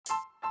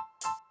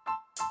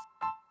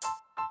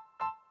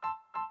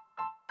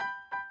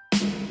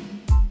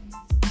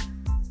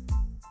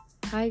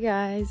Hi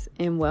guys,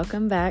 and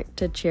welcome back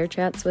to Chair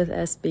Chats with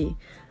SB.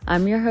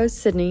 I'm your host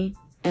Sydney,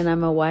 and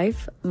I'm a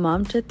wife,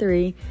 mom to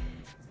 3,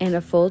 and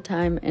a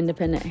full-time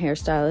independent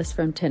hairstylist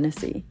from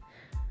Tennessee.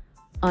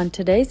 On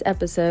today's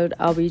episode,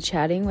 I'll be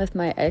chatting with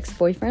my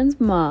ex-boyfriend's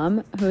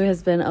mom, who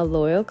has been a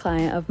loyal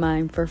client of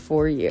mine for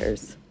 4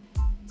 years.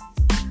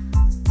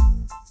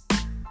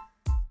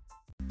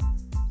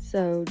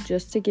 So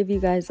just to give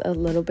you guys a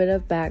little bit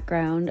of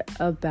background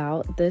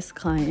about this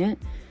client,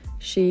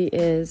 she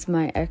is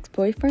my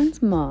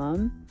ex-boyfriend's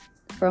mom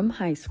from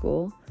high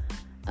school.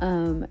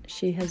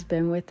 She has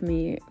been with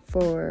me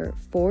for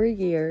 4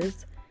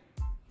 years,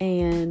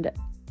 and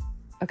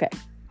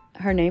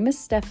her name is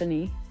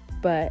Stephanie,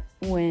 but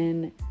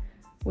when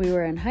we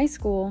were in high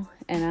school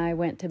and I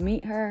went to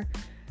meet her,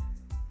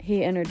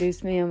 he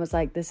introduced me and was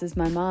like, "This is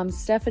my mom,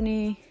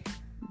 Stephanie,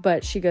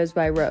 but she goes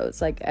by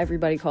Rose." Like,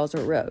 everybody calls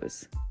her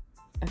Rose.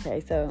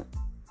 Okay, so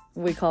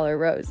we call her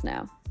Rose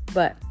now.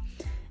 But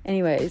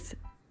anyways,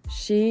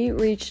 she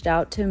reached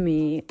out to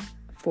me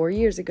 4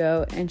 years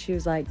ago and she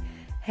was like,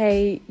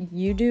 "Hey,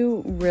 you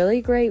do really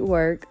great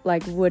work.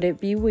 Like, would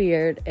it be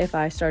weird if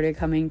I started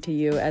coming to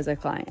you as a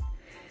client?"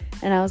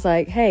 And I was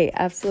like, "Hey,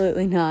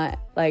 absolutely not.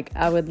 Like,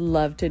 I would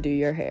love to do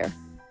your hair."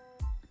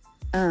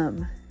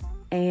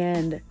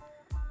 And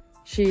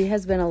she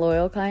has been a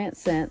loyal client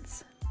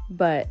since,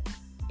 but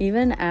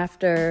even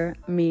after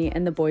me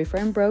and the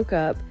boyfriend broke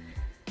up,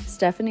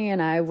 Stephanie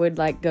and I would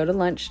go to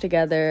lunch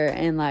together,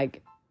 and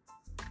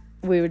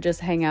we would just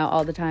hang out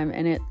all the time.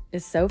 And it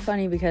is so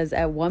funny because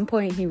at one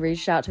point he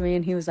reached out to me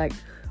and he was like,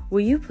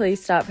 "Will you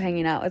please stop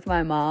hanging out with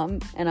my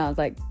mom?" And I was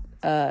like,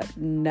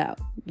 no,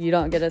 you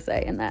don't get a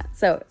say in that.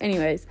 So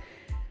anyways,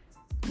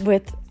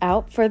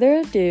 without further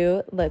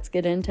ado, let's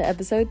get into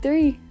episode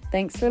 3.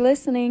 Thanks for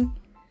listening.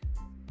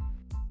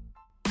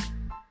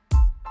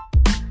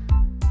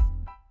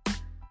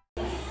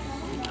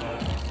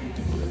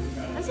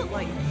 Those look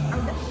like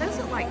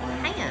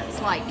pants.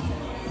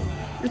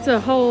 It's a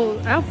whole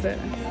outfit.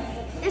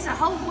 It's a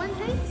whole one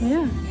piece?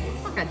 Yeah.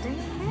 Like a damn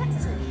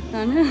catsuit.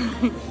 I know.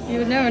 You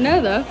would never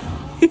know, though.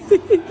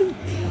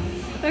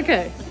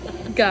 Okay.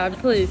 God,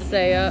 please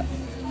stay up.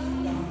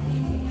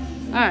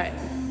 Alright.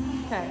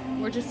 Okay.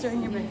 We're just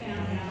doing your makeup.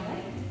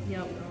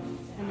 Yep.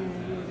 And then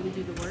we're going to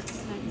do the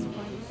works next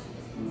appointment.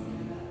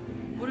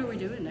 What are we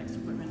doing next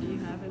appointment? Do you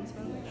have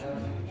inspo?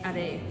 I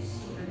do.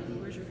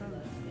 Where's your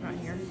phone? Right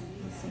here.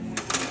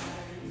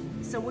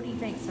 So what do you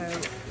think? So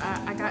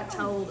I got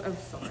told,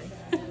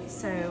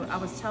 So I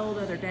was told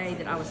the other day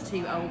that I was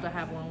too old to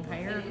have long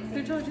hair.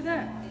 Who told you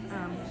that?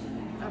 A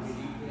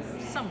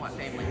somewhat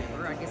family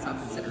member. I guess I'll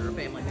consider her a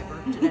family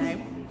member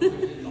today.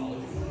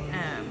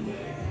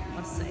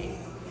 Let's see.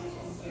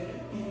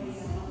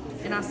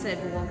 And I said,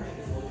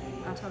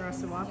 I told her,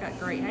 I've got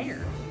great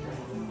hair.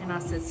 And I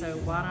said, so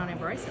why not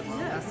embrace it?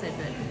 Yeah. I said,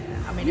 but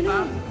I mean,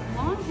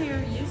 long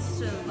hair used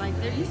to,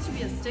 there used to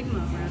be a stigma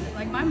around it.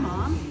 Like, my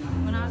mom,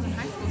 when I was in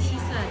high school, she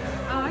said,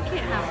 "Oh, I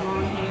can't have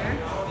long hair.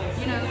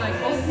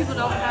 Old people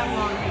don't have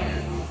long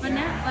hair." But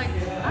now, I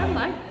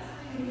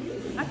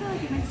feel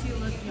like it makes you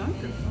look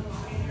younger.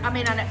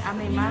 Mine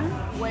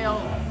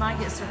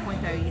gets to a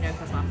point though,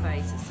 because my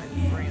face is so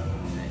brown.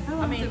 How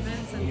long has it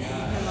been since your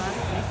last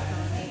face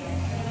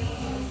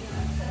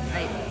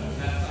color?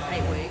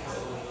 8 weeks.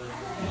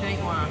 You think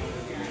why? It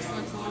just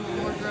looks a little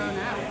more grown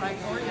out.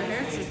 Or your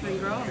hair's just been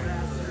growing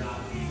faster.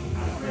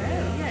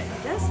 Yeah,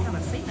 it does kind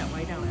of seem that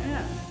way, don't it?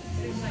 Yeah.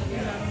 Seems like you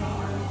have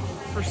more.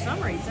 For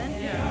some reason.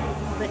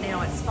 Yeah. But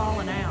now it's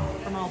falling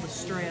out from all the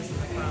stress in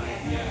the front.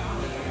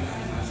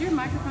 Is your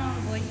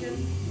microphone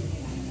blinking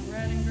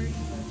red and green?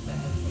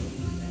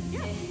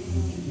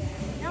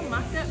 Yeah, I'm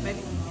mic'd up,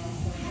 baby.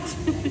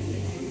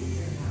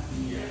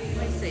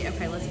 Let's see.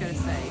 Okay, let's go to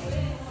saved.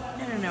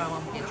 No, I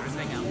won't get yours.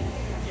 Hang on.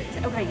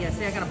 Okay, yeah,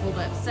 see, I got it pulled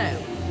up. So,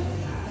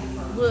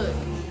 look.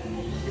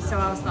 So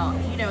I was thought,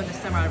 in the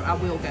summer I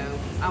will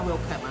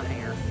cut my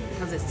hair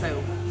because it's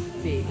so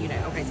big,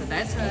 Okay, so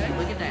that's cute.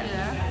 Look at that.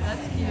 Yeah,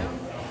 that's cute.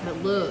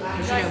 But look,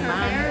 because Her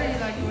mine. hair, you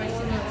like the way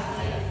she looks?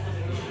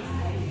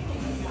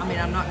 I mean,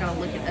 I'm not going to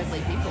look at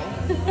ugly people.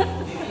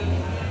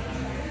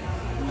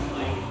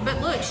 But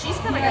look, she's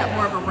kind of got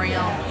more of a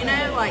round,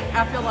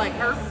 I feel like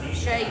her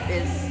shape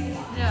is.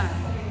 Yeah.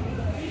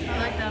 I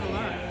like that a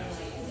lot.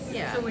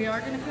 Yeah. So we are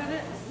going to cut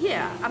it?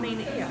 Yeah, I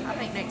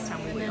think next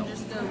time we will. And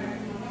just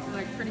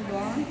pretty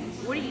blonde?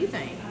 What do you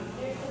think?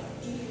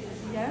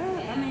 Yeah,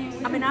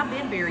 I've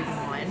been very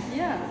blonde.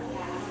 Yeah.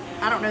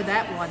 I don't know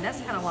that blonde.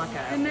 That's kind of like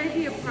It may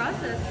be a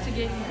process to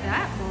get you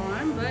that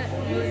blonde, but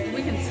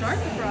we can start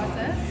the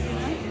process,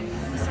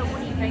 So what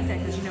do you think then?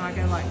 Because, I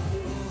go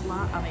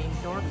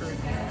darker or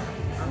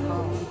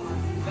gold.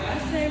 I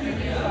say we do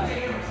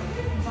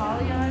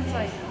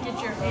balayage, get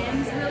your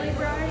ends really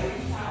bright.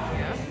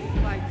 Yeah.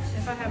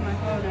 If I have my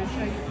phone, I'll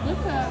show you.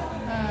 Look up,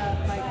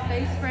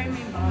 face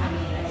framing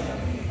body.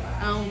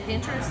 On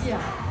Pinterest?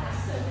 Yeah.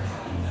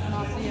 And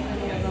I'll see if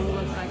any of them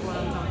look like what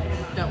I'm talking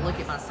about. Don't look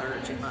at my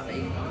search. It might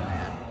be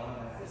bad.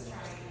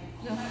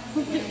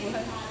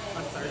 What?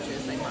 My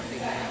searches, they might be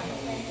bad.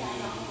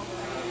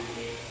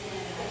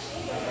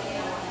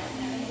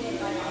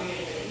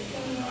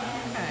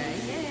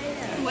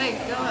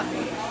 up.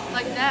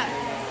 Like that.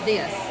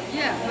 This.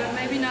 Yeah, but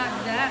maybe not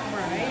that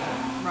bright.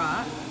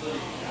 Right.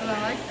 But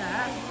I like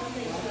that.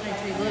 Me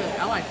too. Look,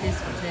 I like this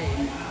one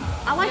too.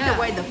 I like the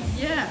way the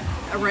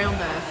around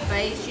the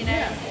face, you know.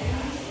 Yeah.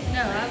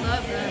 No, I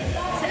love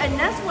that. So, and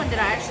that's one that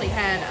I actually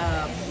had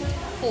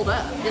pulled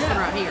up. This one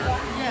right here.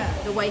 Yeah.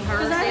 The way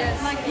hers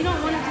is. Like, you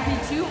don't want it to be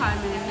too high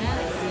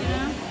maintenance, you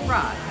know?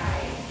 Right.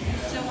 You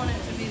still want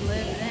it to be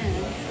lived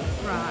in.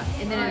 Right.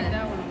 And then I like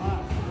that one a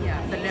lot.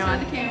 Yeah, but now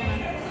Show the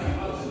camera.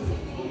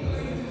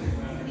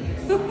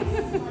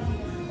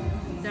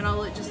 Don't I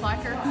look just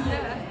like her?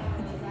 Yeah.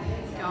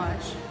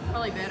 Gosh,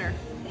 probably better.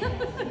 Yeah.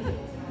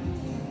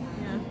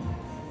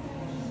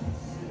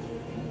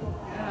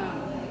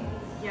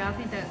 Yeah, I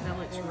think that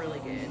looks really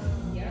good.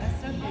 I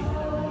still can't get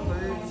over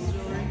the bird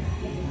story.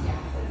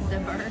 The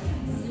bird?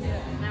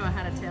 Yeah. No, I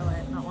had to tell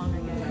it not long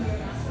ago.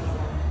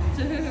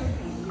 To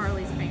who?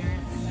 Carly's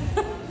parents.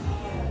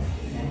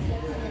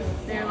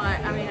 They're like,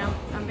 I mean,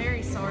 I'm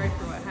very sorry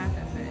for what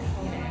happened, but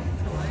you know,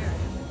 it's hilarious.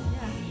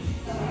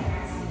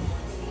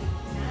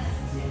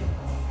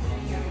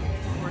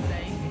 Poor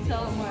thing.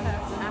 Tell them what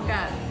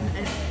happened.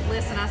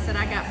 Listen, I said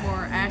I got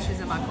more ashes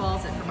in my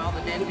closet from all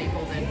the dead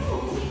people than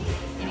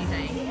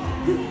anything.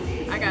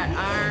 I got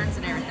irons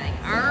and everything.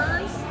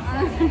 Irons?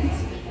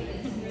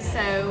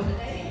 So,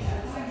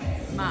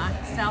 my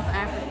South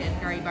African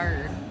gray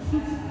bird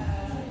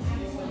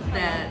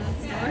that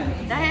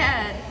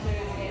had.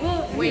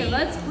 Well, here,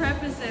 let's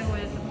preface it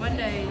with one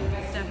day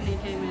Stephanie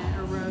came in,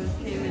 or Rose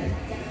came in,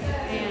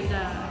 and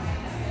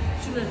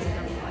she lives in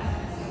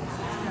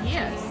Illinois.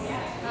 Yes.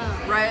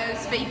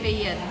 Rose,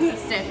 Fifi, and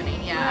Stephanie.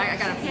 Yeah, I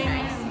got a few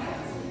names.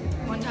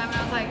 One time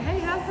I was like, hey,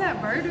 how's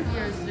that bird of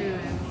yours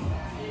doing?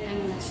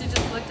 And she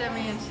just looked at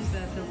me and she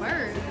said, the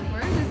bird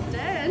is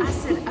dead. I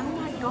said, oh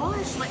my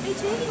gosh, let me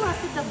tell you, I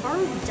said the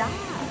bird died.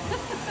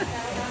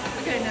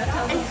 Okay, now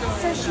tell the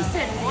story. So she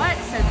said, what?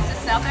 So this is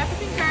South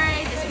African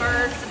gray. This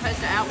bird's supposed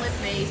to outlive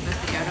me,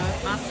 supposed to go to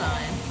my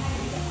son.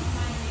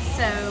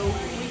 So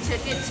we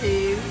took it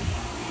to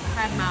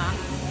have my,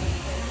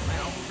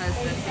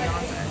 husband,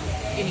 fiance,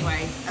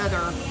 anyway,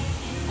 other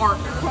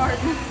partner,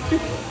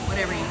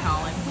 whatever you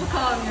call him. We'll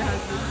call him your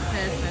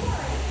husband.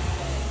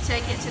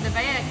 Take it to the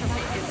vet because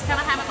it's kind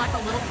of having like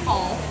a little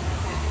paw,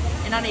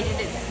 and I needed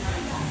its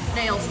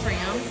nails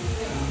trimmed.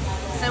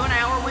 So an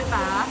hour went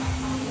by,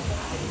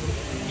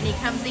 and he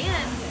comes in,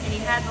 and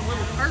he had the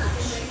little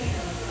perch,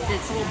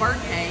 this little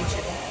bird cage.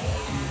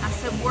 I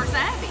said, where's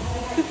Abby?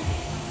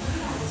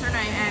 What's her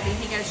name, Abby?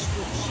 He goes,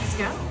 she's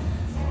gone.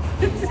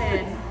 He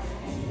said,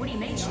 what do you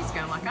mean she's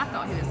gone? Like, I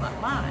thought he was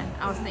like lying.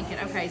 I was thinking,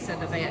 okay, so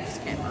the vet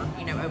just kept her,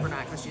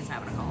 overnight because she was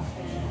having a cold.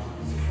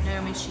 No,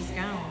 I mean, she's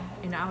gone.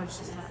 And I was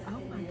just like,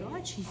 oh my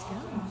God, she's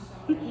gone.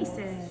 He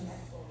said,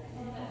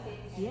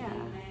 yeah.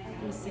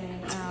 He said,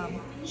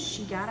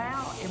 she got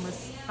out and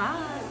was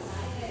fine.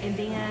 And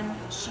then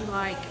she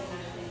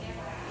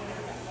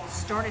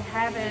started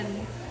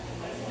having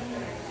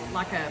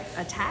like a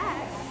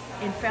attack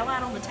and fell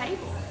out on the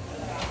table.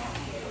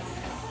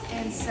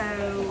 And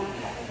so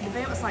the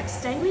vet was like,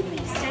 stay with me,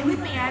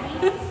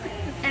 Abby.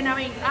 And I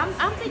mean,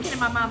 I'm thinking in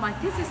my mind,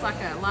 like, this is like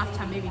a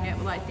Lifetime movie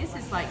network, like, this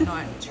is like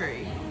not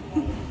true.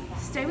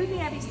 Stay with me,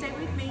 Abby, stay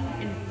with me.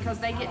 And because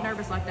they get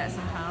nervous like that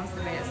sometimes,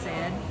 the vet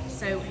said.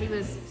 So he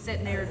was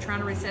sitting there trying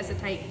to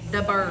resuscitate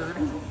the bird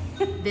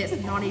that's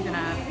not even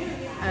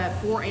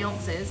 4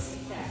 ounces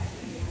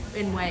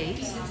in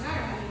weight,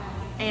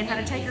 and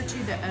had to take her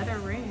to the other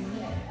room.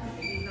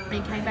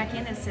 And came back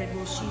in and said,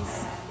 well,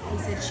 he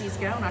said she's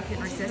gone. I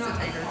couldn't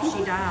resuscitate her.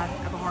 She died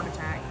of a heart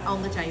attack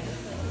on the table.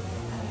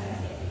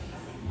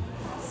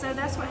 So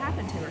that's what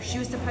happened to her. She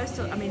was supposed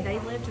to, I mean, they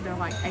lived to their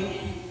like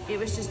 80. It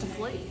was just a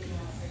fluke.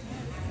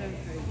 So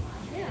crazy.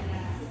 Yeah.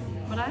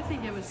 But I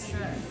think it was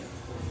stress.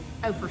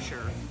 Oh, for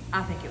sure.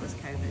 I think it was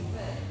COVID.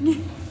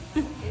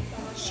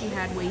 She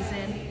had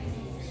wheezing.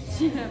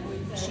 She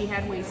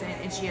had wheezing,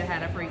 and she had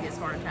had a previous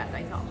heart attack,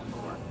 they thought,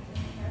 before.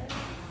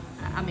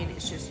 I mean,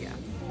 it's just, yeah.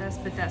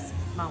 But that's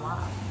my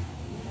life.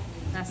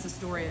 That's the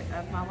story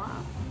of my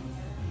life.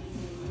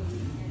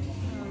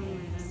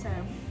 So,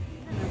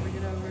 I'll never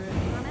get over it.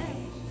 I know.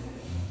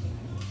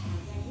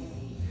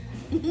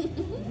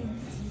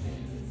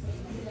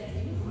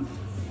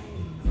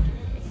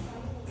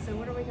 So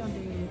what are we going to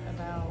do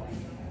about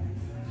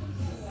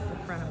the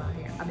front of my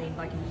hair? I mean,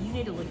 like, you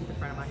need to look at the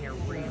front of my hair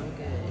real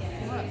good.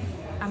 What?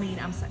 I mean,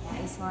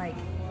 it's like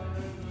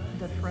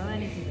the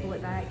front, if you pull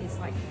it back, it's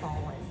like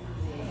falling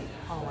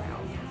all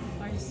out.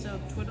 Are you still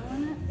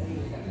twiddling it?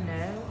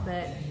 No,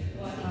 but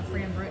my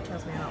friend Brooke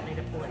tells me I don't need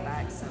to pull it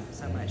back so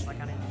much. Like,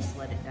 I need to just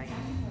let it down.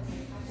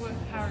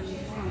 How are you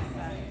pulling it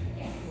back?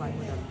 Like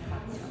with a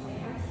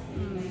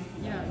ponytail.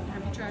 Yeah.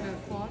 Have you tried a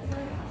cloth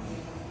braid?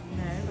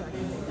 No, but I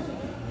can do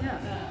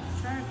that. Yeah.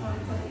 Try a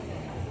cloth braid.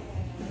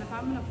 Because if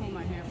I'm gonna pull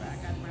my hair back,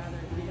 I'd rather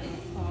it be a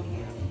cloth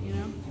braid,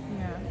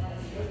 Yeah.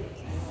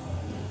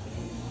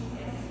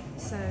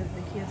 So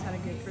the kids had a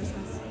good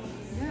Christmas?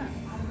 Yeah.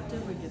 What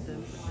did we get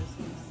them for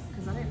Christmas?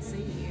 Because I didn't see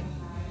you.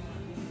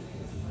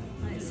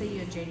 I didn't see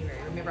you in January.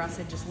 Remember I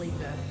said just leave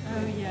the...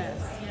 Oh,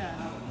 yes. Yeah.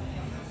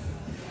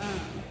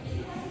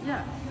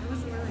 Yeah, it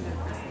was a really good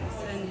Christmas.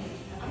 And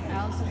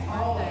Alice's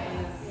birthday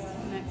is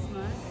next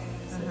month,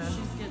 so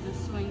she's getting a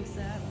swing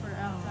set for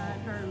outside.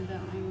 Her and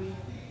Bentley, we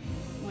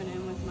went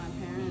in with my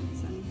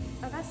parents and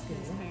that's good.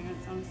 his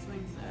parents on a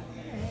swing set.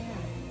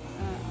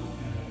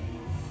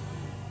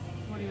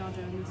 What are y'all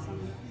doing this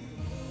summer?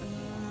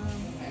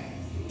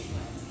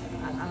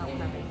 I don't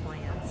have any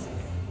plans.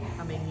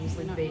 I mean,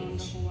 usually Not going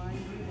to beach. Hawaii.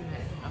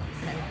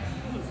 Okay.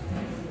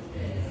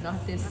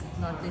 Not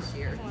this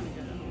year. I want to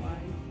go to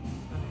Hawaii.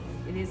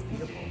 It is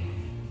beautiful,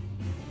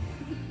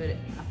 but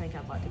I think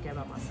I'd like to go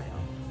by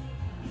myself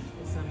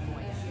at some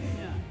point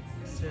Yeah,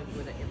 instead of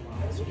with the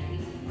in-laws. You know?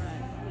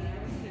 right.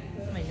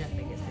 I mean, nothing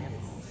against the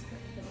in-laws.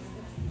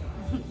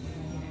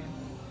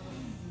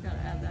 Gotta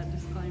add that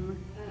disclaimer.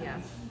 Yeah,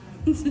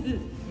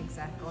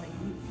 exactly.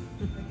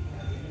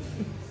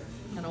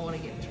 I don't want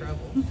to get in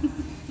trouble.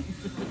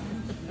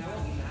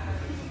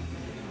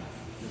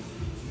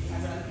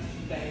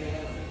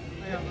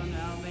 Are y'all going to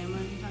Alabama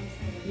anytime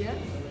soon? Yeah,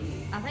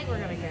 I think we're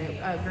gonna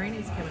go.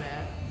 Granny's coming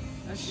up.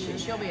 Okay.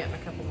 She'll be up in a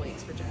couple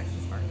weeks for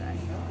Jackson's birthday,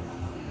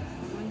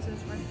 When's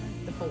his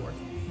birthday? the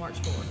 4th, March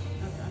 4th.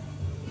 Okay.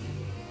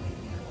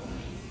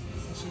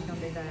 So she's gonna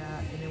do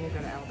that, and then we'll go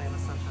to Alabama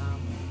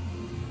sometime.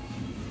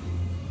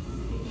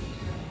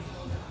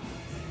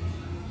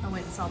 I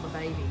went and saw the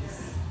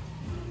babies.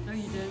 Oh,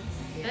 you did?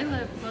 Yeah. They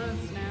live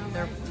close now.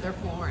 They're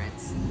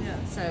Florence, Yeah.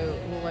 so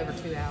a little over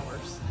 2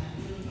 hours.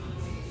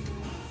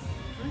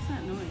 What is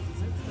that noise?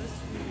 Is it supposed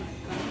to be like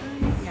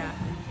thundering? Yeah,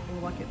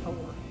 we're like at 4.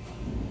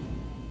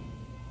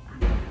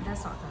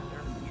 That's not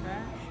thunder.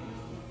 Trash?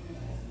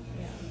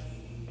 Yeah,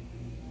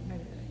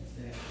 maybe that's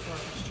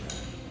orchestra.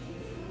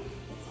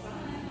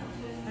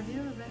 Have you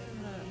ever been to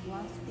the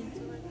Lost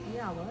Pizza?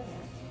 Yeah, I love it.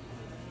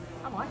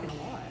 I like it a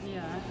lot.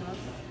 Yeah, I love it.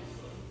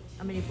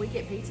 I mean, if we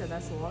get pizza,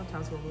 that's a lot of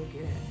times where we'll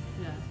get it.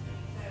 Yeah.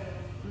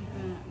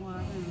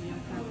 I've been meal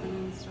prepping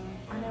and stuff.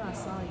 I know, I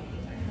saw you.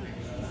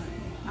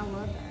 I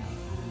love that.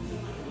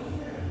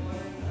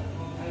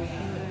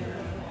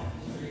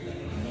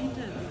 You need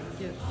to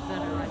get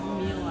better like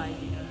meal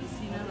ideas,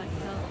 like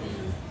healthy,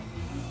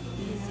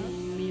 easy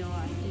meal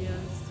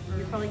ideas.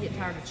 You'll probably get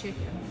tired of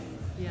chicken,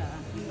 Yeah.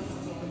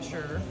 I'm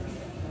sure.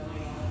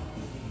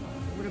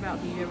 What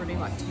about, do you ever do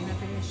like tuna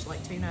fish?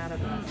 Like tuna out of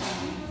the...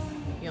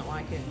 You don't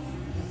like it?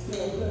 It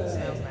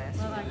smells nasty.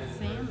 Well, like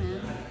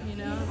salmon, I've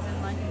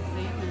been liking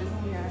salmon.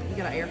 Yeah. You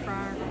got an air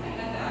fryer?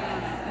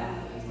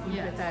 You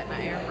Yes. put that in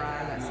an air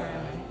fryer, that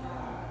salmon.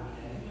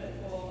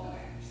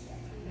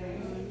 I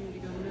need to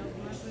go milk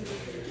my food.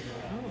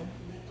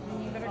 Oh.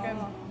 You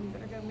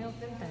better go milk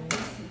them things.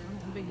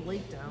 A big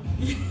leak down.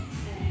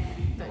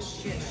 That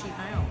shit sheep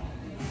out.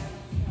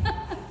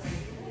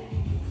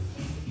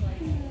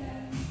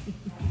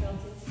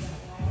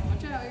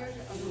 Watch out, here.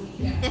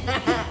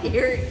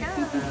 Here it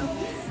comes.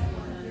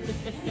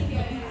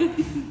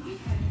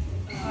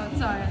 Oh,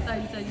 sorry, I thought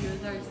you said you were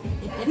thirsty.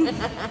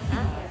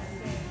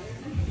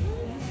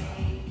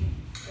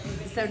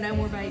 So no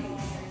more babies.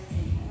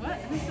 What?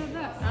 Who said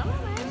that? I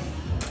don't know.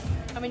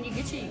 I mean, you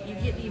get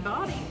your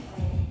body.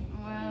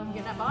 Well, You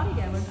get that body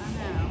going. I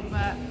know,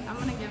 but I'm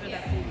gonna give it a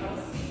few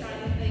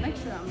days. Make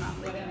sure I'm not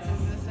leaking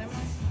through this, am I?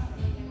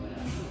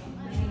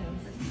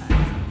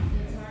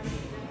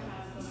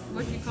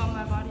 What do you call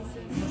my body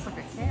suit? Looks like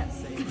a cat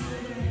suit.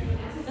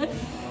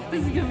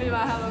 This is gonna be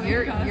my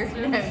Halloween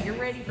costume. You're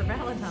ready for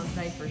Valentine's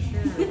Day for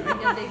sure. You're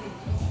gonna go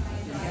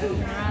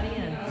right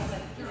in.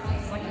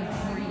 It's like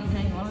before you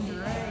hang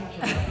lingerie.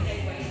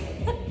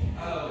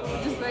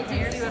 Just wait till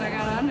you see what I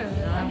got under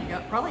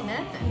it. Probably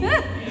nothing.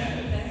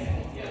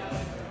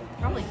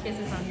 Probably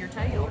kisses on your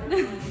tail.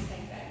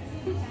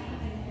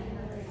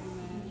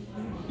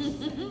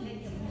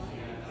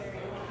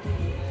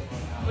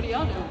 What are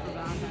y'all doing for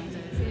Valentine's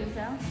Day? See us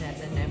out?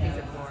 Nothing. No, he's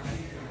in Florida.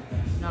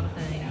 Not a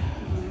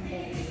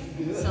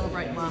thing.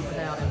 Celebrate life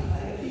without him.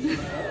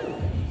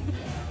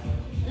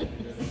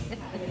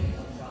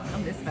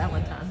 On this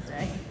Valentine's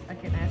Day, I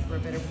couldn't ask for a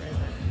better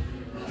present.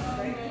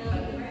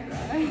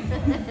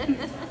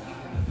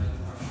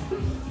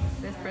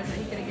 Best present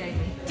he could have gave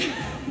me.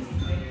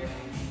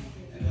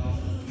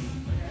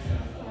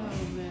 Oh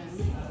man.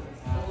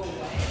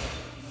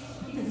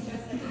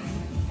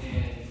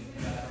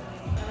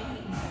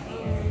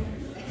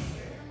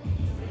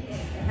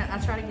 I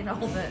try to get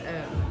all the.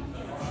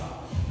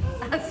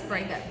 I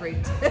sprayed that fruit.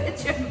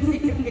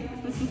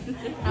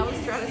 I was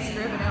trying to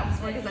scrub it out this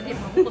morning because I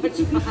didn't want to watch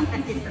fire.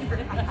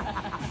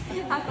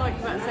 I thought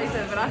you might say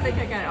something, but I think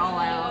I got it all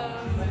out.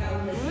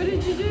 What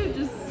did you do?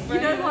 Just spray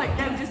it?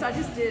 I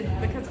just did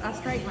because I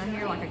straightened my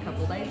hair like a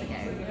couple days ago.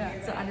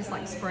 Yeah. So I just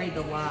like sprayed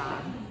the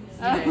line,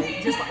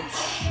 just like,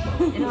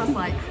 and I was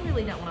like, I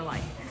really don't want to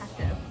like have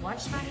to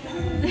wash my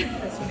hair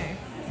because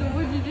So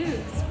what'd you do?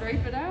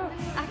 Scrape it out?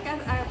 I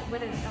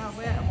went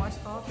and washed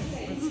it off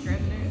and was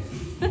scrubbing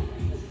it.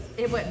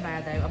 It wasn't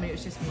bad though. I mean, it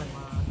was just one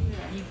line.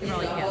 You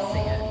probably can't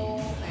see it.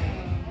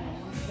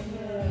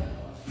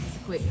 It's a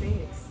quick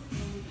fix.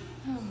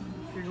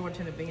 If you're going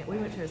to an event, we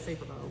went to a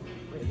Super Bowl.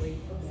 We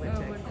went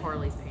to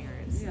Carly's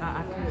parents. things. Yeah.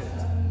 I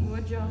cooked.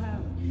 What'd y'all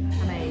have?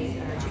 I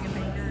made chicken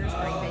fingers,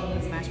 green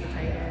beans, mashed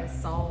potatoes,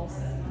 sauce.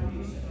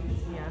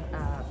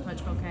 Yeah,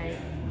 punch bowl cake.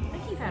 I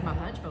think you've had my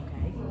punch bowl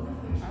cake.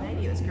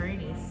 Maybe it was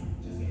Granny's.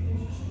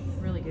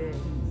 Really good.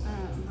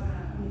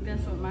 Guess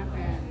what my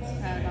parents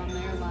had on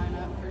their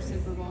lineup for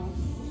Super Bowl?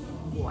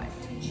 What?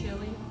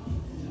 Chili.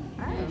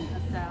 Oh,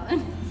 A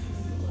salad.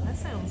 that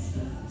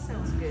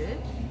sounds good.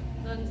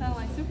 Doesn't sound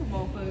like Super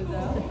Bowl food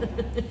though.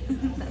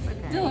 That's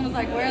okay. Dylan was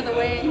like, "Where are the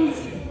wings?"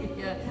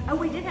 Yeah. Oh,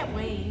 we did have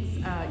wings.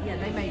 Yeah,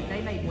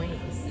 they made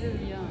wings.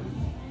 Ooh,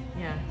 yum.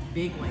 Yeah,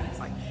 big wings,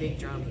 like big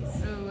drummies.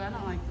 Ooh, I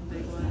don't like the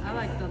big one. I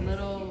like the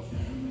little.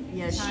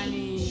 Yeah,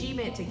 Tiny. she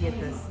meant to get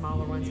the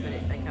smaller ones, but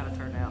they kind of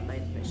turned out.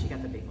 She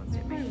got the big ones.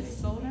 Didn't Probably make was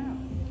it. sold out.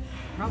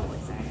 Probably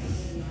so.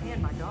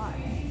 And my God,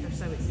 they're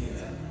so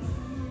expensive.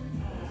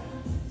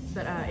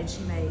 But and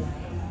she made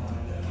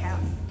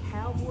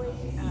cowboy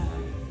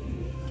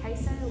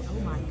queso. Oh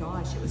my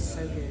gosh, it was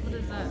so good. What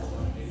is that?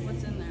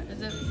 What's in there?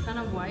 Is it kind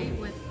of white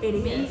with It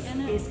meat is.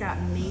 in it? It's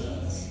got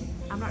meat.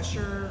 I'm not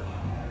sure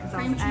because I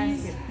Cream was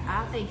cheese? asking.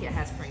 I think it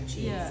has cream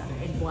cheese. Yeah.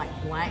 And like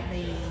black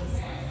beans.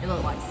 It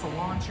looked like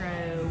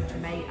cilantro,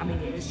 tomato. I mean,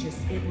 it was just.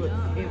 It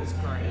was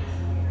great.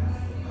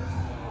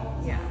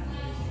 Yeah.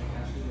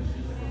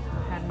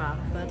 Had my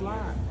Bud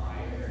Light.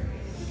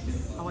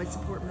 Always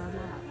support Bud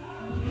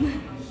Light.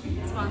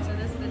 Sponsor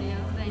this video.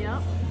 Thanks.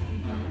 Yep.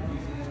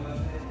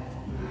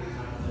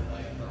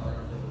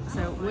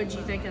 So, what'd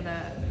you think of the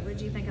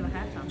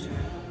halftime show?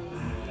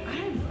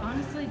 I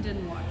honestly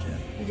didn't watch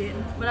it. You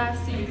didn't? But I've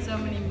seen so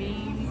many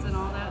memes and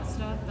all that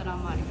stuff that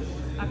I'm like,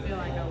 I feel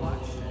like I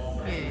watched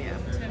it. Yeah.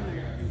 10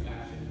 minutes.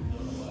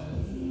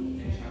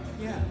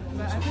 Yeah,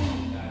 but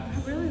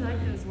I really like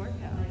those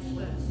workouts.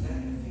 But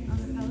on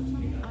the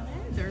Peloton, I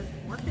know they're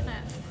working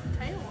that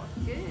tail off.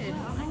 Good.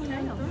 I like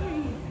tail.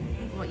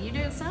 Well, you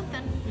doing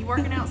something. You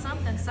working out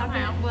something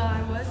somehow.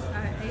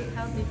 I ate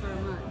healthy for a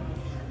month.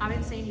 I've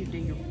been seeing you do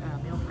your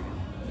meal prep.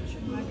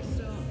 Should Mike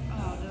still?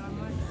 Oh, did our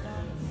mic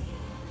stop?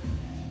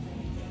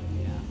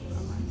 Yeah,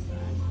 our mic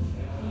stopped.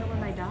 Wonder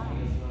when they die.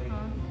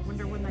 Huh?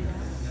 Wonder when they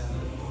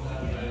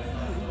die.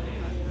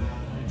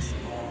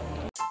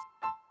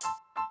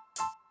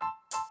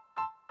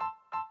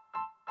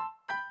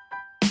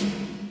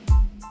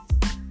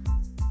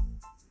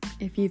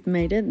 If you've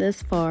made it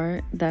this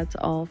far, that's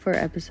all for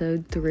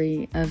episode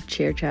 3 of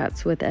Cheer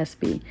Chats with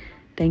SB.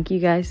 Thank you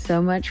guys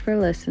so much for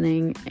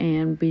listening,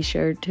 and be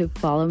sure to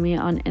follow me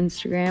on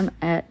Instagram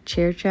at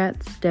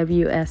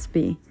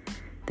CheerChatsWSB.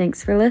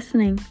 Thanks for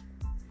listening.